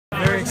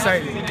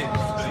excited.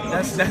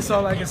 That's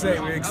all I can say.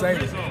 We're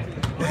excited.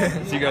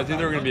 So you guys knew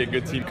they were going to be a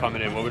good team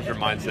coming in. What was your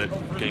mindset,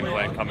 game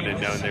plan coming in,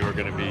 knowing they were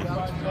going to be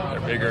they're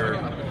bigger,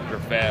 they're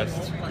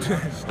fast?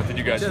 What did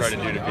you guys try to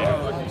do to beat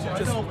them?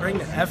 Just bring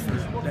the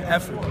effort. The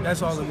effort.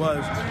 That's all it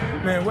was.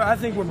 Man, I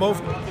think we're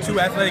both two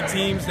athletic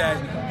teams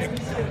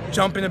that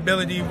jumping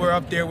ability, we're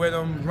up there with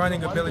them.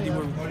 Running ability,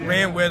 we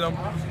ran with them.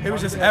 It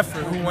was just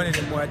effort. Who wanted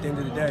it more at the end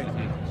of the day?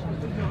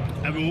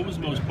 Evan, what was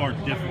the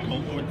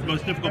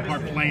most difficult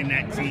part playing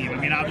that team? I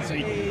mean,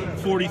 obviously,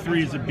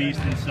 43 is a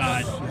beast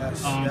inside,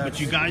 yes. But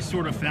you guys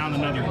sort of found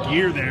another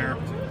gear there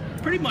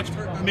pretty much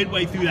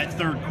midway through that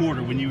third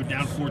quarter when you were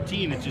down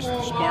 14. It just,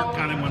 the spark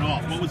kind of went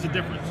off. What was the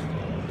difference?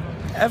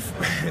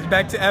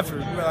 Back to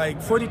effort.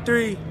 Like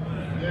 43,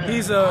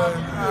 he's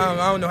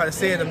I don't know how to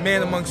say it, a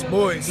man amongst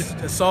boys,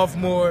 a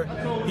sophomore.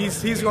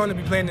 He's going to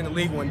be playing in the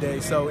league one day.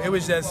 So it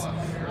was just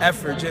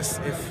effort.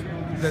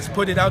 Let's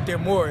put it out there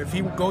more. If he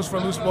goes for a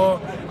loose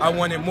ball, I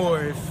want it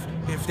more.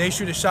 If they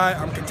shoot a shot,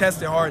 I'm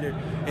contesting harder.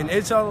 And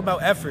it's all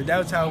about effort.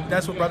 That's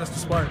what brought us to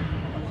spark.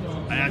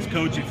 I asked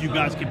Coach if you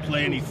guys could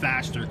play any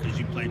faster because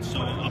you played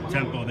so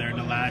up-tempo there in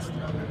the last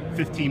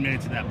 15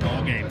 minutes of that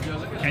ball game.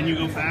 Can you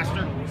go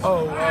faster?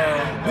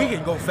 We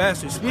can go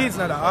faster. Speed's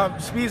not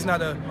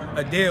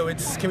a deal.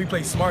 It's can we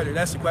play smarter?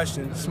 That's the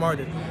question.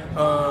 Smarter.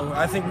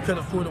 I think we could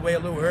have pulled away a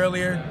little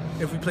earlier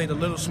if we played a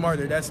little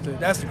smarter. That's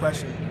the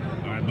question.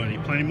 All right, buddy.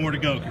 Plenty more to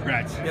go.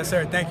 Congrats. Yes,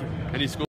 sir. Thank you. Any school